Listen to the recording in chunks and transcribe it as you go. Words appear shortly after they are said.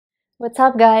What's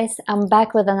up guys? I'm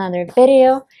back with another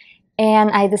video and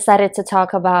I decided to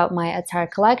talk about my ATTAR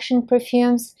collection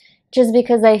perfumes just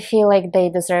because I feel like they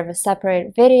deserve a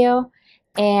separate video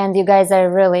and you guys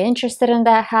are really interested in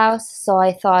that house, so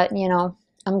I thought,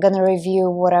 I'm gonna review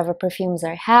whatever perfumes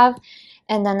I have,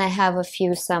 and then I have a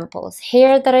few samples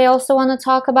here that I also want to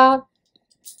talk about.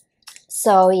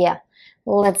 So yeah,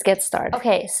 let's get started.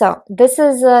 Okay, so this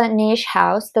is a niche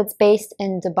house that's based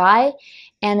in Dubai,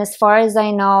 and as far as I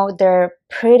know, they're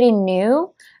pretty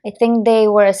new. I think they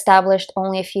were established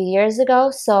only a few years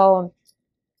ago, so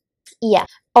yeah.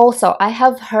 Also, I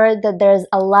have heard that there's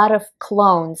a lot of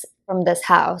clones from this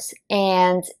house,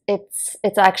 and it's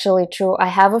actually true. I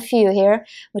have a few here,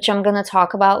 which I'm gonna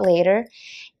talk about later.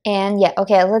 And yeah,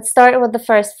 okay, let's start with the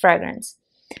first fragrance.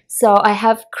 So I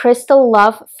have Crystal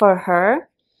Love for her.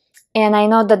 And I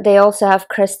know that they also have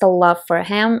Crystal Love for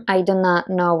him. I do not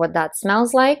know what that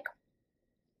smells like.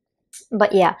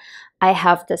 But yeah, I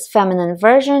have this feminine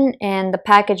version and the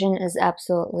packaging is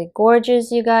absolutely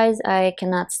gorgeous, you guys. I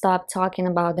cannot stop talking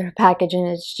about their packaging.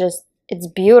 It's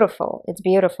beautiful. It's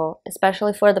beautiful,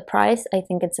 especially for the price. I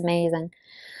think it's amazing.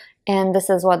 And this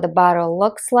is what the bottle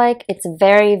looks like. It's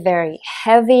very, very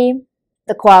heavy.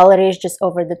 The quality is just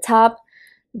over the top.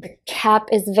 The cap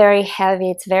is very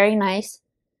heavy. It's very nice.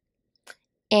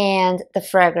 And the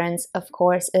fragrance, of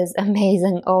course, is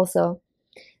amazing also.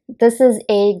 This is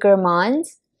a gourmand,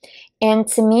 and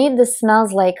to me this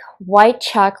smells like white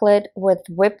chocolate with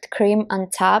whipped cream on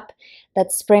top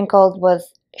that's sprinkled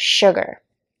with sugar.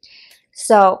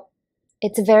 So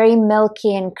it's very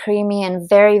milky and creamy and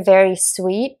very, very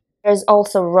sweet. There's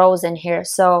also rose in here,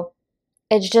 so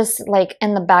it's just like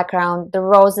in the background. The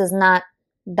rose is not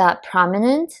that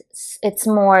prominent. It's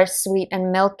more sweet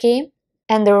and milky.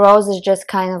 And the rose is just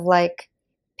kind of like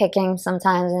picking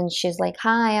sometimes, and she's like,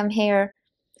 hi, I'm here.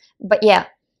 But yeah,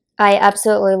 I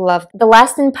absolutely love it. The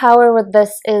lasting power with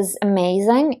this is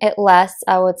amazing. It lasts,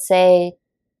 I would say,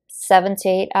 7 to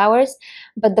 8 hours,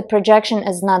 but the projection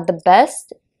is not the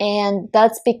best. And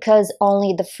that's because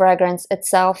only the fragrance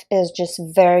itself is just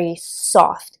very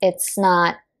soft. It's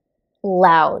not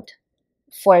loud.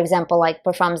 For example, like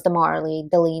Parfums de Marly,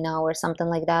 Delina, or something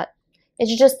like that.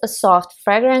 It's just a soft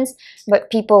fragrance, but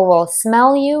people will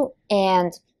smell you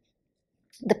and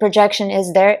the projection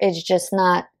is there. It's just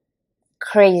not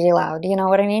crazy loud, you know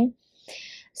what I mean?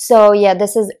 So yeah,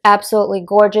 this is absolutely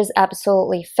gorgeous,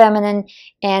 absolutely feminine,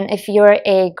 and if you're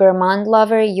a gourmand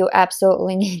lover, you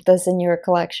absolutely need this in your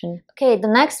collection. Okay, the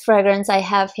next fragrance I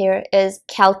have here is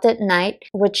Khaltat Night,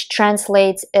 which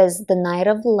translates as the Night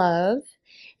of Love,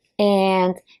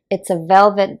 and it's a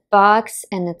velvet box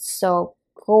and it's so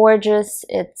gorgeous.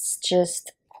 It's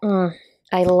just,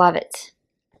 I love it.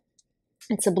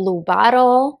 It's a blue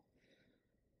bottle.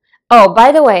 Oh,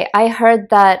 by the way, I heard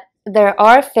that there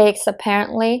are fakes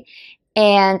apparently,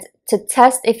 and to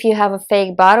test if you have a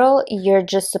fake bottle, you're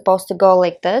just supposed to go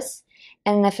like this,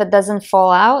 and if it doesn't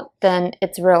fall out, then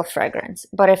it's real fragrance.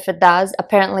 But if it does,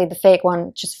 apparently the fake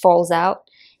one just falls out,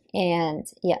 and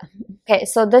yeah. Okay,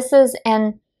 so this is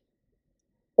an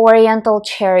Oriental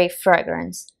Cherry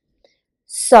fragrance.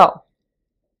 So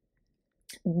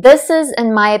this is,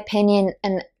 in my opinion,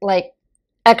 an like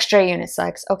extra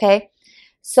unisex. Okay,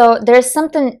 so there's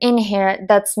something in here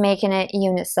that's making it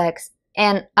unisex,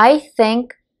 and I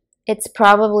think it's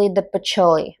probably the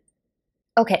patchouli.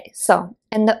 Okay, so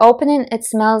in the opening it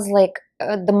smells like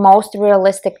the most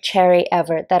realistic cherry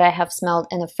ever that I have smelled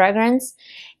in a fragrance,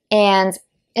 and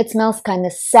it smells kind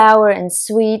of sour and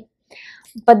sweet.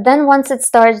 But then once it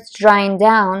starts drying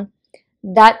down,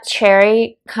 that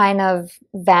cherry kind of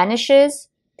vanishes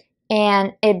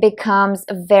and it becomes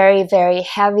very, very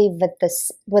heavy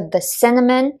with the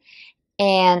cinnamon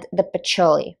and the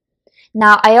patchouli.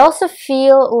 Now I also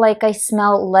feel like I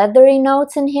smell leathery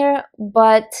notes in here,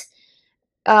 but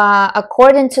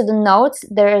according to the notes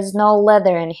there is no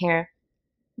leather in here.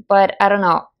 But I don't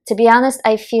know, to be honest,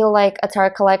 I feel like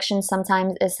ATTAR collection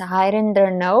sometimes is hiding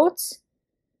their notes.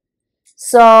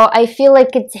 So I feel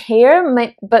like it's here,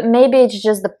 but maybe it's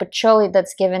just the patchouli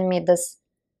that's giving me this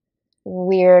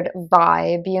weird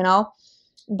vibe, you know?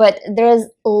 But there's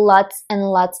lots and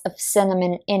lots of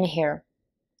cinnamon in here.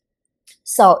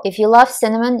 So if you love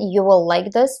cinnamon, you will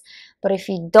like this. But if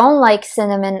you don't like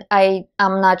cinnamon, I'm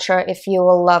not sure if you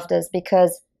will love this,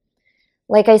 because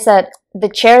like I said, the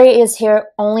cherry is here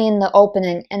only in the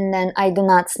opening, and then I do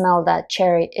not smell that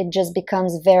cherry. It just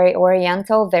becomes very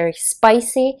oriental, very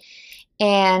spicy.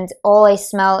 And all I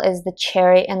smell is the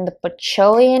cherry and the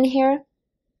patchouli in here.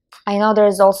 I know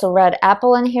there's also red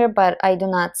apple in here, but I do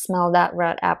not smell that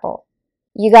red apple.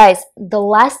 You guys, the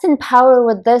lasting power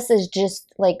with this is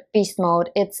just like beast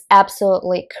mode. It's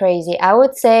absolutely crazy. I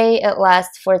would say it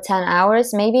lasts for 10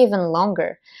 hours, maybe even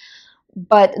longer.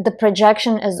 But the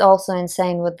projection is also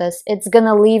insane with this. It's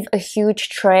gonna leave a huge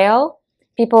trail.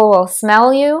 People will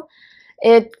smell you.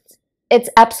 It's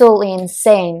absolutely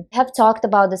insane. I have talked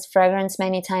about this fragrance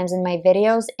many times in my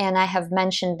videos, and I have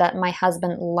mentioned that my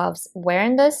husband loves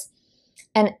wearing this.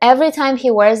 And every time he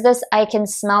wears this, I can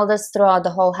smell this throughout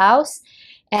the whole house.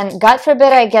 And God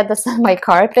forbid I get this on my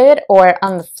carpet or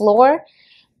on the floor,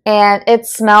 and it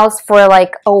smells for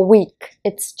like a week.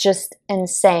 It's just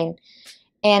insane.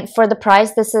 And for the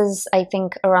price, this is, I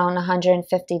think, around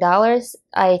 $150.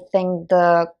 I think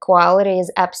the quality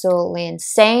is absolutely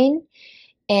insane,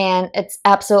 and it's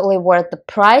absolutely worth the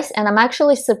price. And I'm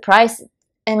actually surprised.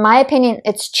 In my opinion,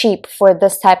 it's cheap for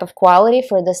this type of quality,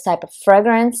 for this type of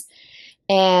fragrance.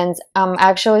 And I'm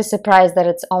actually surprised that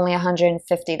it's only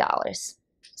 $150.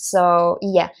 So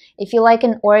yeah, if you like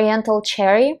an Oriental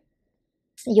cherry,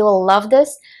 you will love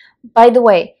this. By the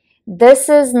way, this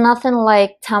is nothing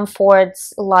like Tom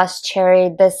Ford's Lost Cherry.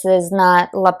 This is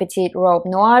not La Petite Robe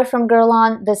Noire from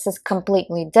Guerlain. This is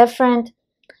completely different.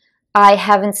 I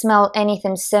haven't smelled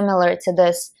anything similar to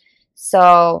this.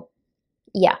 So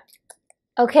yeah.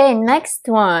 Okay, next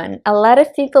one. A lot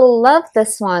of people love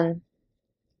this one.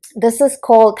 This is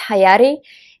called Hayati,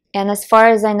 and as far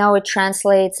as I know, it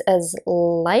translates as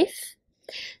life.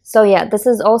 So yeah, this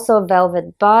is also a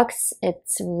velvet box.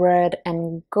 It's red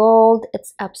and gold.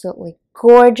 It's absolutely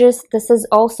gorgeous. This is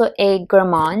also a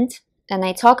gourmand, and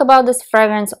I talk about this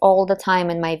fragrance all the time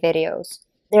in my videos.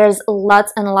 There's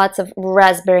lots and lots of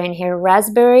raspberry in here.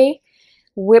 Raspberry,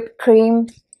 whipped cream,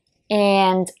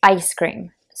 and ice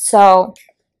cream. So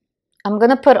I'm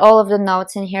gonna put all of the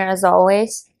notes in here as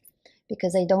always,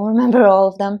 because I don't remember all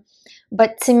of them.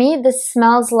 But to me, this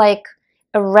smells like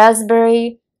a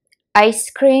raspberry ice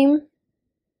cream,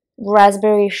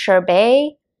 raspberry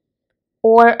sherbet,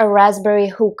 or a raspberry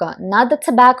hookah. Not the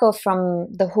tobacco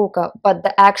from the hookah, but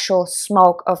the actual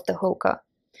smoke of the hookah.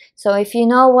 So if you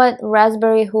know what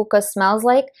raspberry hookah smells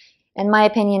like, in my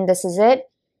opinion, this is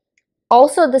it.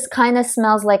 Also, this kind of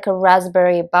smells like a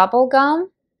raspberry bubble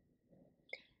gum.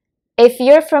 If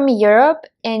you're from Europe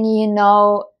and you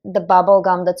know the bubble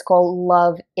gum that's called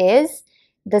Love Is,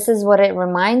 this is what it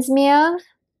reminds me of.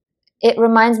 It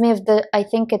reminds me of I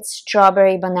think it's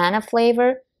strawberry banana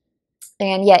flavor.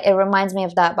 And yeah, it reminds me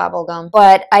of that bubble gum.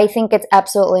 But I think it's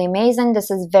absolutely amazing.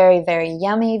 This is very, very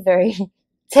yummy, very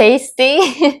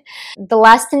tasty. The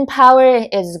lasting power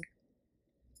is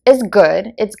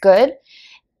good. It's good.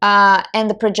 And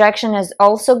the projection is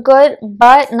also good,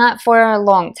 but not for a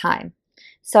long time.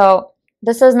 So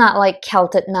this is not like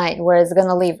Celtic Night where it's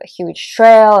gonna leave a huge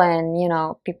trail and, you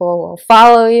know, people will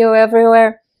follow you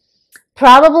everywhere.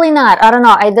 Probably not. I don't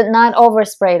know. I did not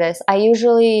overspray this. I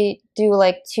usually do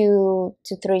like 2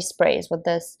 to 3 sprays with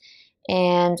this.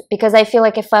 And because I feel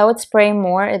like if I would spray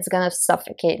more, it's gonna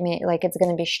suffocate me. Like it's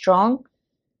gonna be strong.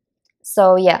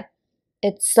 So yeah,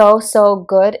 it's so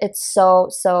good. It's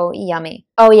so yummy.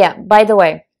 Oh yeah, by the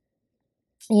way,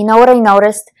 you know what I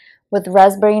noticed with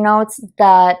raspberry notes?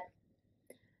 That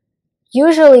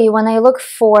usually when I look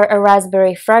for a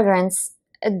raspberry fragrance,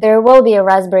 there will be a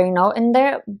raspberry note in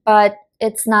there, but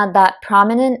it's not that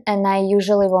prominent, and I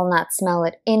usually will not smell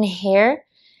it. In here,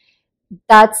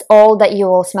 that's all that you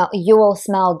will smell. You will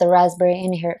smell the raspberry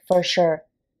in here for sure.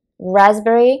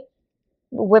 Raspberry,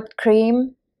 whipped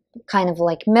cream, kind of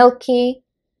like milky,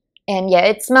 and yeah,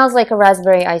 it smells like a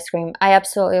raspberry ice cream. I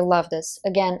absolutely love this.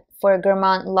 Again, for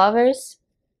gourmand lovers,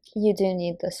 you do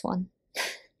need this one.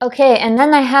 Okay, and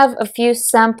then I have a few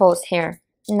samples here.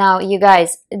 Now, you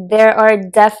guys, there are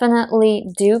definitely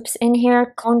dupes in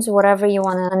here, clones, whatever you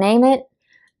want to name it.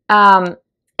 And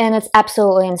it's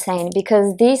absolutely insane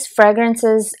because these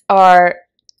fragrances are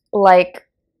like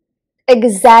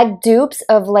exact dupes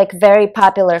of like very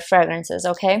popular fragrances,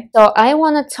 okay? So I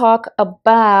want to talk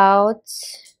about,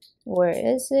 where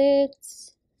is it?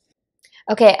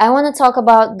 Okay, I want to talk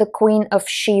about the Queen of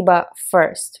Sheba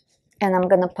first. And I'm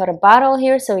gonna put a bottle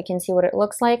here so we can see what it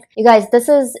looks like. You guys, this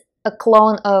is a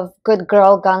clone of Good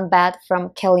Girl Gone Bad from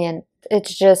Kilian.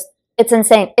 It's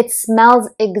insane. It smells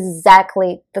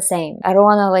exactly the same. I don't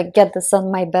want to like get this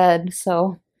on my bed,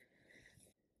 so.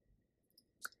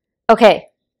 Okay,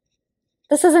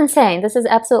 this is insane. This is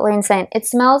absolutely insane. It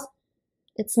smells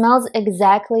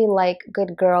exactly like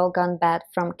Good Girl Gone Bad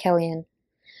from Kilian.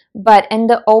 But in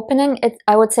the opening,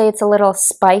 I would say it's a little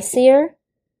spicier.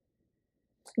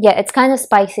 Yeah, it's kind of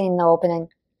spicy in the opening.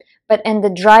 But in the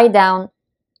dry down,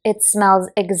 it smells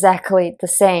exactly the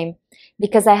same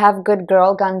because I have Good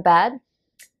Girl Gone Bad,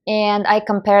 and I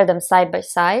compared them side by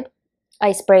side.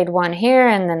 I sprayed one here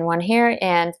and then one here,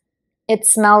 and it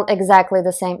smelled exactly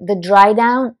the same. The dry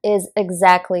down is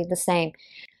exactly the same.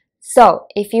 So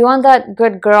if you want that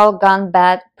good girl gone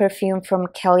bad perfume from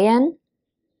Kilian,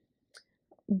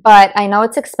 but I know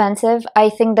it's expensive, I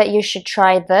think that you should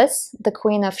try this, the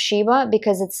Queen of Sheba,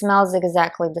 because it smells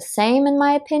exactly the same in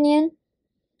my opinion.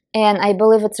 And I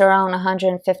believe it's around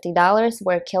 $150,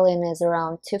 where Kilian is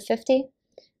around $250.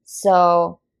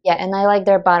 So yeah, and I like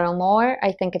their bottle more.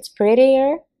 I think it's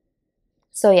prettier.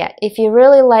 So yeah, if you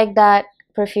really like that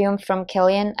perfume from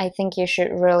Kilian, I think you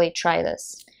should really try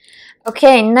this.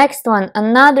 Okay, next one,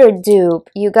 another dupe.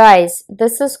 You guys,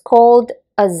 this is called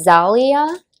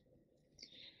AZALEA.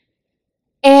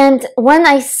 And when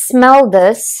I smelled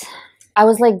this, I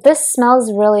was like, this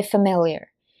smells really familiar.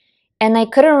 And I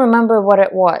couldn't remember what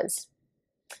it was.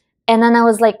 And then I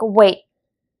was like, wait,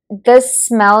 this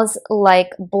smells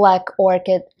like Black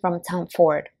Orchid from Tom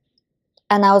Ford.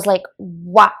 And I was like,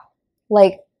 wow,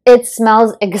 like it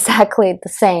smells exactly the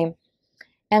same.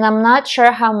 And I'm not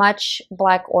sure how much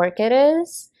Black Orchid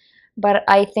is, but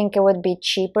I think it would be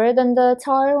cheaper than the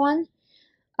ATTAR one.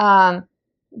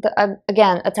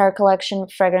 Again, ATTAR collection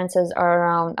fragrances are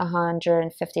around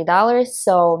 $150,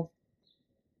 so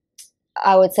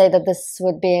I would say that this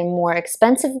would be a more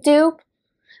expensive dupe,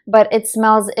 but it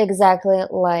smells exactly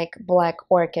like Black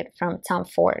Orchid from Tom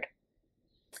Ford.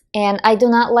 And I do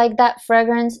not like that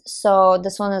fragrance, so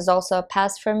this one is also a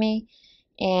pass for me.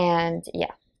 And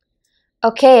yeah.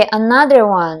 Okay, another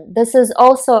one. This is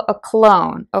also a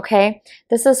clone, okay?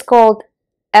 This is called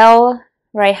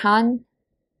RAYHAN.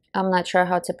 I'm not sure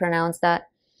how to pronounce that.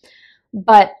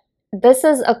 But this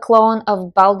is a clone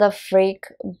of Balda Freak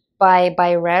by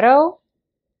Byredo.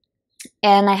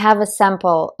 And I have a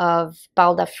sample of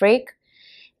Balda Freak.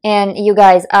 And you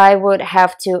guys, I would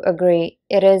have to agree,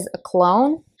 it is a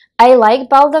clone. I like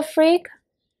Balda Freak.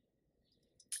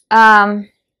 And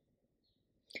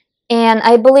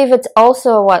I believe it's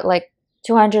also, what, like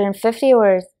 $250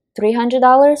 or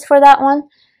 $300 for that one.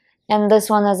 And this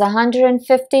one is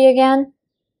 $150 again.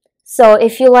 So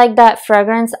if you like that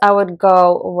fragrance, I would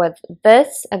go with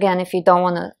this. Again, if you don't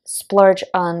want to splurge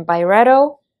on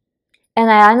Byredo. And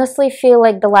I honestly feel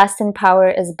like the lasting power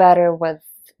is better with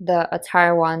the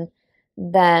ATTAR one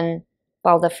than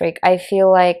Balda Freak. I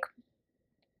feel like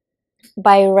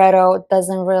Byredo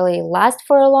doesn't really last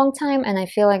for a long time, and I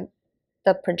feel like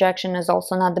the projection is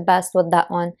also not the best with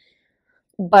that one.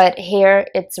 But here,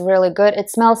 it's really good. It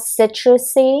smells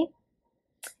citrusy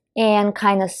and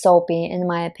kind of soapy, in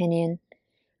my opinion.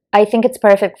 I think it's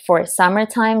perfect for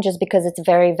summertime just because it's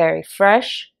very, very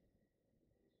fresh.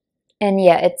 And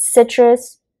yeah, it's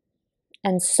citrus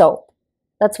and soap.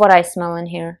 That's what I smell in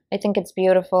here. I think it's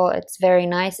beautiful. It's very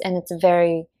nice, and it's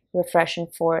very refreshing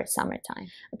for summertime.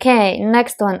 Okay,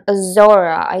 next one,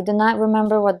 AZORA. I do not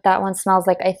remember what that one smells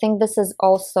like. I think this is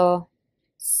also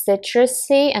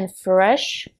citrusy and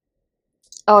fresh.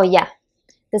 Oh yeah,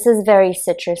 this is very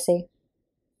citrusy.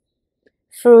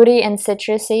 Fruity and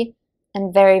citrusy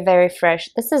and very, very fresh.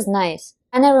 This is nice.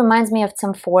 And it reminds me of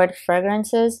some Ford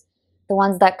fragrances. The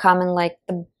ones that come in like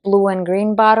the blue and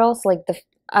green bottles, like the,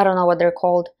 I don't know what they're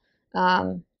called,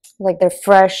 like their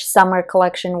fresh summer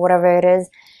collection, whatever it is.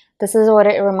 This is what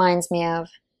it reminds me of.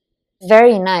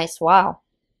 Very nice. Wow.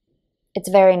 It's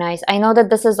very nice. I know that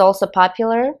this is also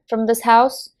popular from this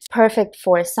house. Perfect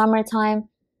for summertime,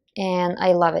 and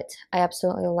I love it. I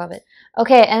absolutely love it.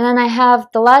 Okay, and then I have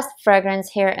the last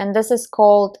fragrance here, and this is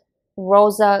called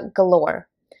ROSA GALORE.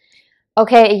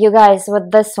 Okay, you guys,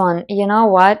 with this one, you know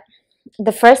what?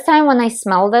 The first time when I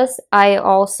smelled this, I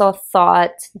also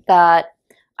thought that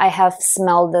I have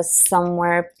smelled this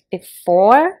somewhere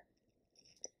before.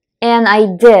 And I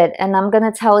did, and I'm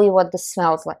gonna tell you what this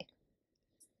smells like.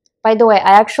 By the way,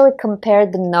 I actually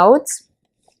compared the notes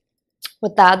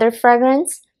with the other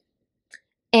fragrance,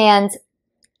 and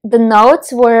the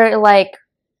notes were like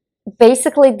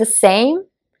basically the same,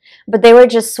 but they were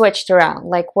just switched around.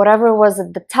 Like whatever was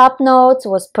at the top notes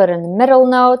was put in the middle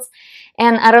notes,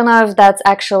 and I don't know if that's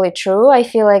actually true. I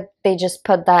feel like they just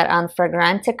put that on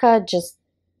Fragrantica just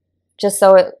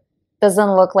so it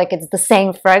doesn't look like it's the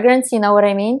same fragrance, you know what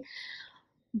I mean?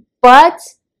 But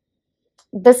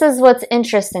this is what's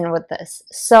interesting with this.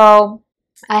 So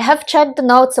I have checked the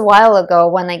notes a while ago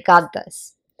when I got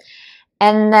this.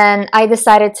 And then I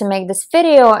decided to make this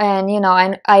video, and you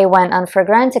know, I went on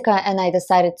Fragrantica and I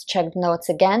decided to check the notes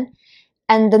again.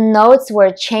 And the notes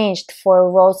were changed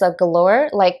for ROSA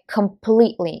GALORE, like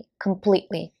completely.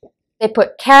 They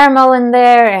put caramel in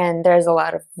there, and there's a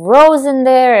lot of rose in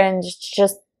there, and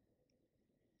just,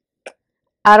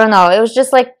 I don't know, it was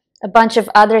just like a bunch of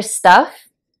other stuff.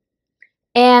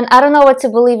 And I don't know what to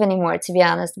believe anymore, to be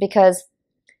honest, because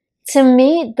to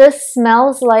me, this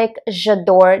smells like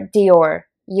J'adore Dior,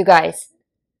 you guys.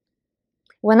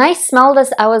 When I smell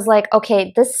this, I was like,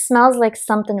 okay, this smells like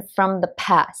something from the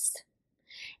past.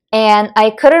 And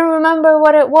I couldn't remember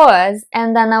what it was.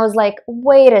 And then I was like,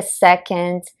 wait a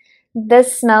second,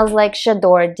 this smells like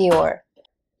J'adore Dior.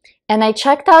 And I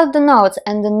checked out the notes,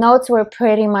 and the notes were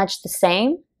pretty much the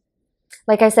same.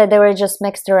 Like I said, they were just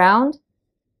mixed around.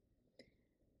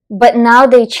 But now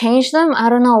they changed them. I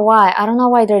don't know why. I don't know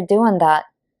why they're doing that.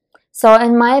 So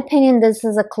in my opinion, this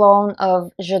is a clone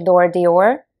of J'adore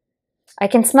Dior. I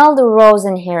can smell the rose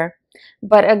in here.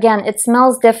 But again, it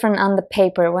smells different on the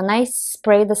paper. When I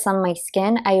sprayed this on my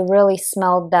skin, I really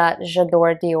smelled that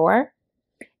J'adore Dior.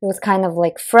 It was kind of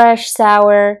like fresh,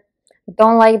 sour. I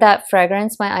don't like that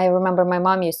fragrance. I remember my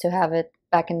mom used to have it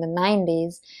back in the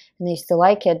 90s, and I used to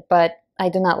like it, but I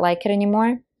do not like it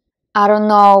anymore. I don't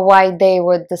know why they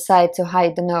would decide to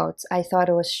hide the notes. I thought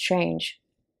it was strange.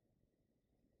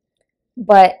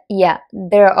 But yeah,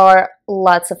 there are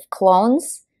lots of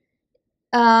clones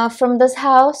from this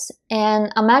house,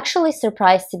 and I'm actually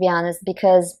surprised, to be honest,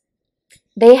 because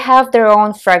they have their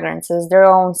own fragrances, their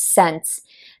own scents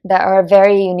that are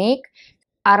very unique.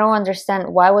 I don't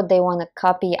understand why would they want to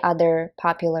copy other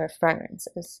popular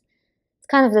fragrances. It's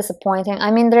kind of disappointing.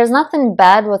 I mean, there's nothing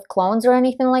bad with clones or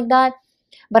anything like that,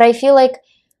 but I feel like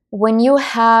when you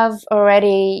have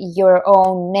already your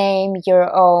own name,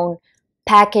 your own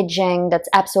packaging that's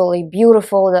absolutely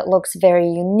beautiful, that looks very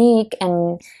unique,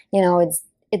 and you know, it's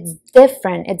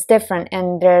different,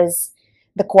 and there's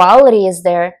the quality is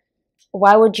there,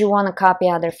 why would you want to copy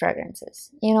other fragrances?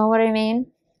 You know what I mean?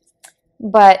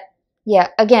 But yeah,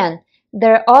 again,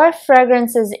 there are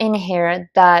fragrances in here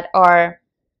that are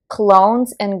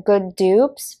clones and good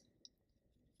dupes.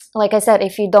 Like I said,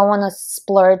 if you don't want to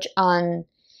splurge on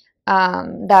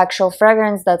the actual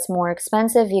fragrance that's more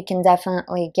expensive, you can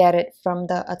definitely get it from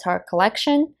the ATTAR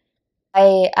collection.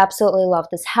 I absolutely love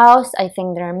this house. I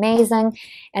think they're amazing,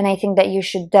 and I think that you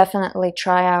should definitely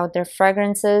try out their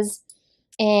fragrances.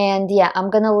 And yeah, I'm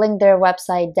gonna link their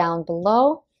website down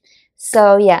below.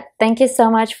 So yeah, thank you so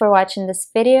much for watching this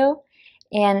video,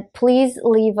 and please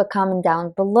leave a comment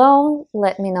down below.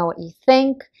 Let me know what you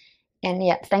think. And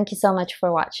yeah, thank you so much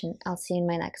for watching. I'll see you in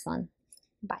my next one.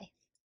 Bye.